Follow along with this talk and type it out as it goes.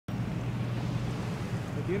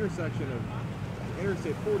the intersection of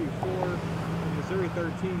Interstate 44 and Missouri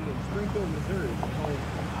 13 in Springfield, Missouri. It's called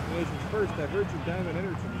the nation's first diverging diamond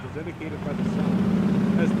interchange, as indicated by the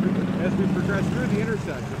sign. As we progress through the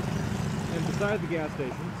intersection and beside the gas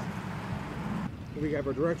stations, we have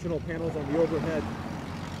our directional panels on the overhead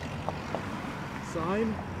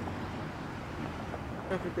sign.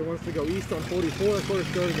 Traffic that wants to go east on 44, of course,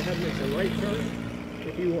 goes ahead and makes a right turn.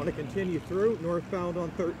 If you want to continue through, northbound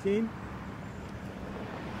on 13.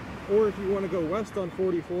 Or if you want to go west on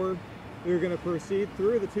 44, you're going to proceed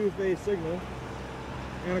through the two-phase signal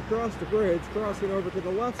and across the bridge, crossing over to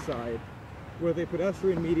the left side with a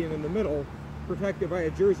pedestrian median in the middle, protected by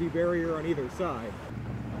a Jersey barrier on either side.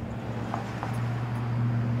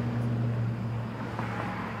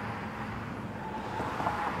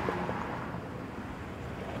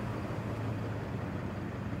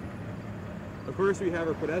 Of course, we have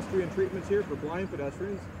our pedestrian treatments here for blind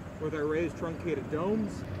pedestrians with our raised truncated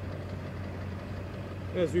domes.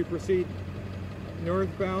 As we proceed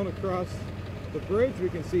northbound across the bridge, we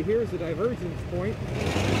can see here's the divergence point.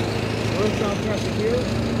 North-south traffic here.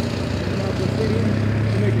 Now proceeding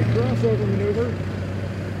to make a crossover maneuver.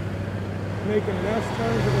 Making an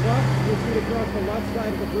S-turn to the left. You'll see it across the left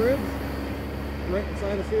side of the bridge. Right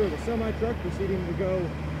inside us here is a semi-truck proceeding to go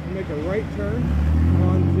and make a right turn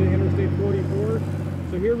onto Interstate 44.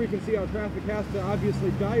 So here we can see how traffic has to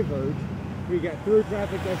obviously diverge. We got through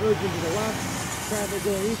traffic diverging to the left. Traffic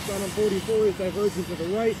going eastbound on 44 is diverging to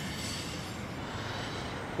the right.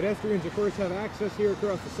 Pedestrians, of course, have access here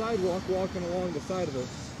across the sidewalk, walking along the side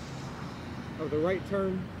of the right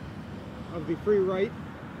turn of the free right.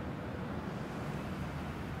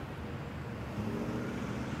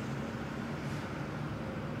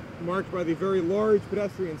 Marked by the very large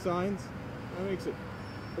pedestrian signs. That makes it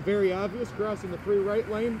very obvious. Crossing the free right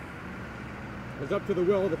lane is up to the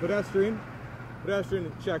will of the pedestrian.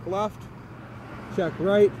 Pedestrian check left, check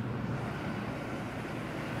right.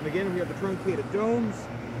 And again, we have the truncated domes.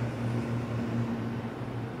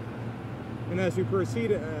 And as we proceed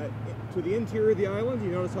to the interior of the island,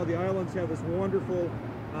 you notice how the islands have this wonderful,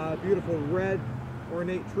 beautiful red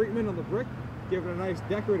ornate treatment on the brick, giving it a nice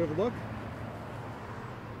decorative look.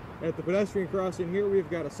 At the pedestrian crossing here, we've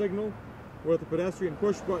got a signal with the pedestrian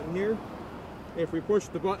push button here. If we push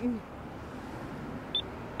the button,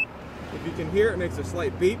 if you can hear it, makes a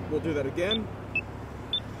slight beep. We'll do that again,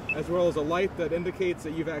 as well as a light that indicates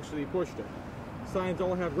that you've actually pushed it. Signs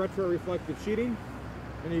all have retro-reflective sheeting,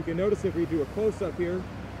 and you can notice if we do a close-up here,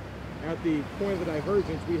 at the point of the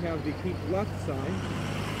divergence, we have the keep left sign,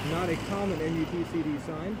 not a common MUTCD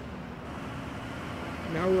sign.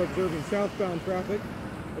 Now we're observing southbound traffic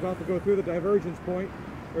about to go through the divergence point,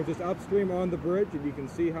 or just upstream on the bridge, and you can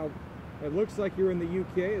see how it looks like you're in the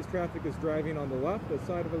UK as traffic is driving on the left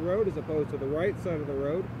side of the road as opposed to the right side of the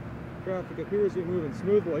road. Traffic appears to be moving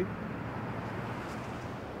smoothly.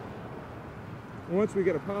 Once we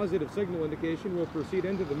get a positive signal indication, we'll proceed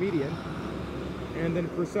into the median and then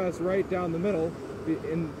process right down the middle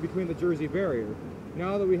in between the Jersey barrier.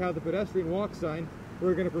 Now that we have the pedestrian walk sign,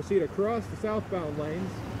 we're going to proceed across the southbound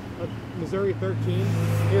lanes of Missouri 13.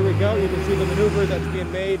 Here we go. You can see the maneuver that's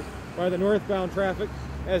being made by the northbound traffic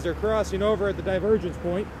as they're crossing over at the divergence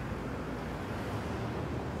point.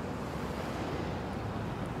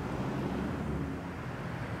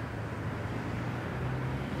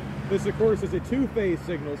 This, of course, is a two-phase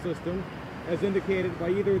signal system, as indicated by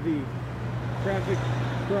either the traffic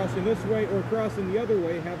crossing this way or crossing the other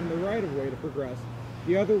way, having the right-of-way to progress.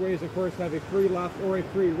 The other ways, of course, have a free left or a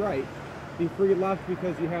free right. The free left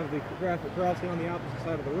because you have the traffic crossing on the opposite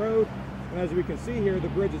side of the road. And as we can see here, the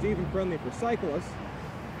bridge is even friendly for cyclists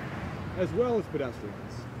as well as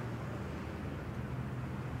pedestrians.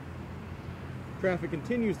 Traffic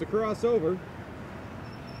continues to cross over,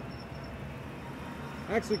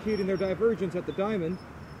 executing their divergence at the diamond,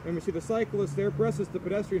 and we see the cyclist there presses the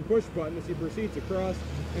pedestrian push button as he proceeds across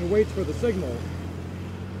and waits for the signal.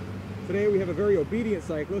 Today we have a very obedient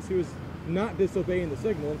cyclist who is not disobeying the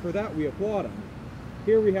signal, and for that we applaud him.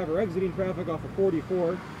 Here we have our exiting traffic off of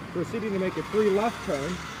 44, proceeding to make a free left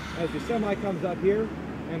turn as the semi comes up here,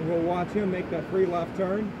 and we'll watch him make that free left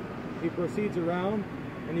turn. He proceeds around,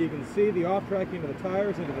 and you can see the off-tracking of the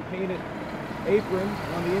tires into the painted apron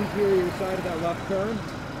on the interior side of that left turn.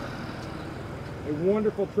 A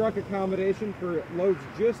wonderful truck accommodation for loads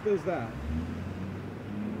just as that.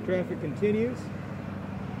 Traffic continues.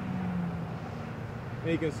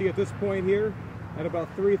 And you can see at this point here, at about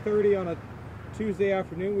 3:30 on a Tuesday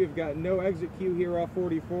afternoon, we've got no exit queue here off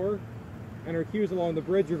 44, and our queues along the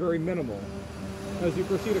bridge are very minimal. As we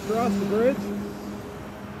proceed across the bridge,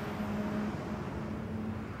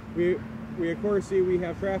 we We of course see we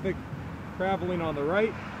have traffic traveling on the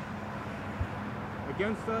right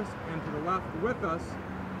against us and to the left with us.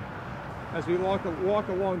 As we walk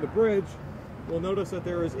along the bridge, we'll notice that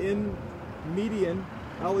there is in median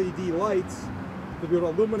LED lights to be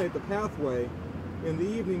able to illuminate the pathway in the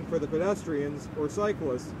evening for the pedestrians or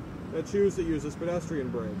cyclists that choose to use this pedestrian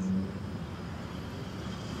bridge.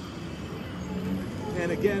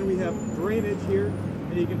 And again, we have drainage here,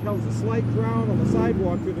 and you can tell there's a slight crown on the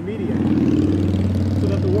sidewalk through the median, so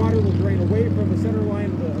that the water will drain away from the center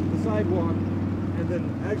line of the sidewalk and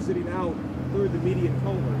then exiting out through the median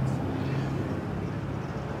culverts.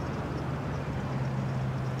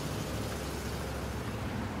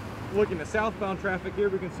 Looking at southbound traffic here,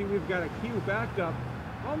 we can see we've got a queue backed up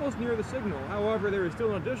almost near the signal. However, there is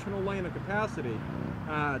still an additional lane of capacity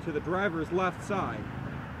to the driver's left side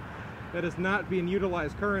that is not being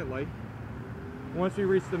utilized currently. Once we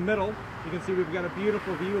reach the middle, you can see we've got a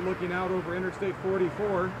beautiful view looking out over Interstate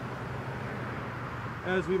 44.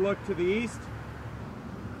 As we look to the east,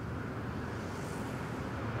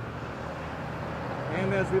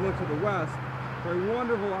 and as we look to the west, for a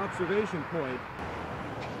wonderful observation point.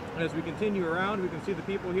 As we continue around, we can see the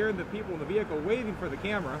people here and the people in the vehicle waving for the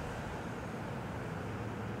camera.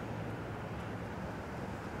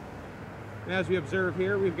 And as we observe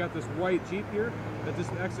here, we've got this white Jeep here that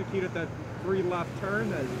just executed that 3 left turn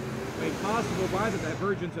that is made possible by the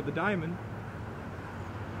divergence of the diamond.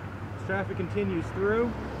 As traffic continues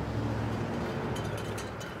through,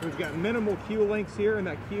 we've got minimal queue links here, and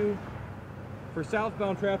that queue for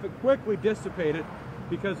southbound traffic quickly dissipated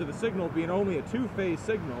because of the signal being only a 2-phase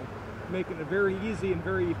signal, making it very easy and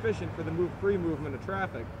very efficient for the free movement of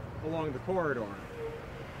traffic along the corridor.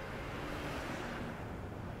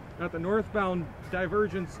 At the northbound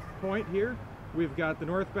divergence point here, we've got the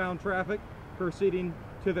northbound traffic proceeding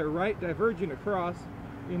to their right, diverging across.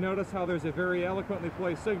 You notice how there's a very eloquently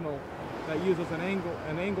placed signal that uses an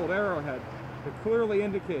angled arrowhead to clearly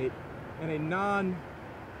indicate in a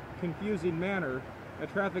non-confusing manner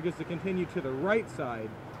that traffic is to continue to the right side,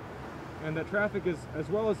 and that traffic is, as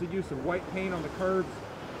well as the use of white paint on the curbs,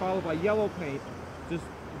 followed by yellow paint just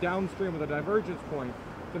downstream of the divergence point,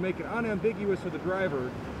 to make it unambiguous for the driver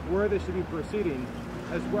where they should be proceeding,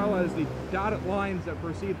 as well as the dotted lines that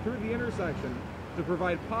proceed through the intersection to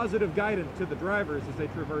provide positive guidance to the drivers as they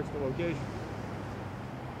traverse the location.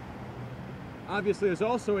 Obviously, there's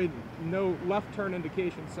also a no left turn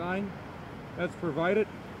indication sign that's provided.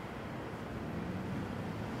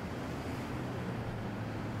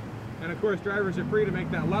 And of course, drivers are free to make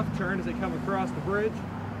that left turn as they come across the bridge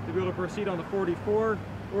to be able to proceed on the 44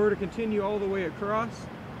 or to continue all the way across.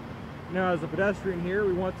 Now, as a pedestrian here,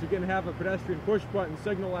 we once again have a pedestrian push button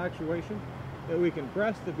signal actuation that we can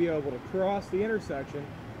press to be able to cross the intersection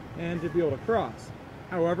and to be able to cross.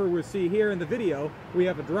 However, we'll see here in the video, we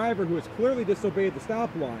have a driver who has clearly disobeyed the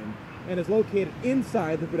stop line and is located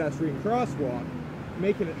inside the pedestrian crosswalk,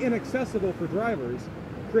 making it inaccessible for drivers,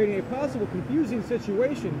 creating a possible confusing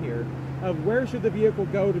situation here of where should the vehicle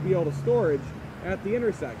go to be able to storage at the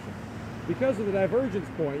intersection. Because of the divergence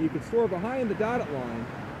point, you could store behind the dotted line.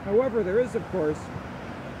 However, there is, of course,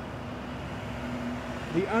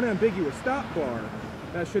 the unambiguous stop bar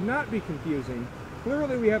that should not be confusing.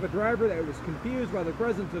 Clearly, we have a driver that was confused by the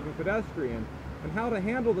presence of a pedestrian and how to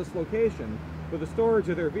handle this location for the storage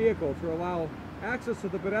of their vehicle to allow access to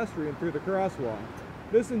the pedestrian through the crosswalk.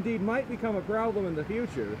 This indeed might become a problem in the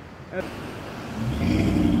future.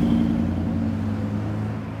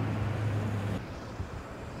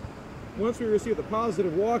 Once we receive the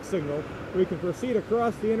positive walk signal, we can proceed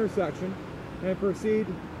across the intersection and proceed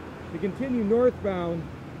to continue northbound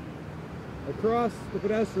across the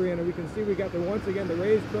pedestrian, and we can see we got once again the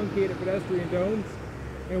raised truncated pedestrian domes,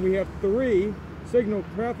 and we have 3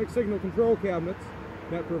 traffic signal control cabinets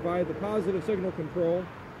that provide the positive signal control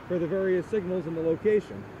for the various signals in the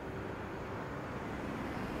location.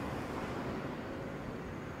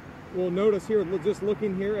 We'll notice here, just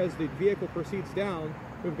looking here as the vehicle proceeds down,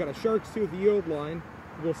 we've got a shark's tooth yield line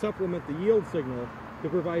that will supplement the yield signal to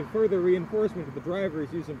provide further reinforcement to the drivers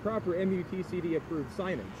using proper MUTCD approved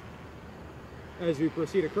signage. As we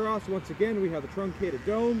proceed across, once again, we have the truncated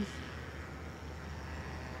domes.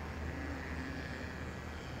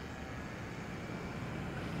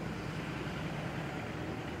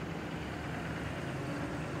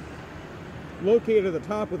 Located at the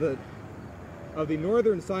top of the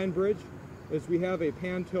northern sign bridge is we have a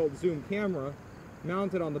pan-tilt zoom camera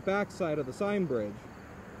mounted on the back side of the sign bridge.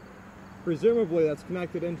 Presumably that's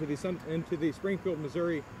connected into the Springfield,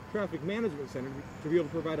 Missouri Traffic Management Center to be able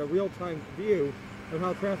to provide a real-time view of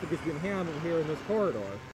how traffic is being handled here in this corridor.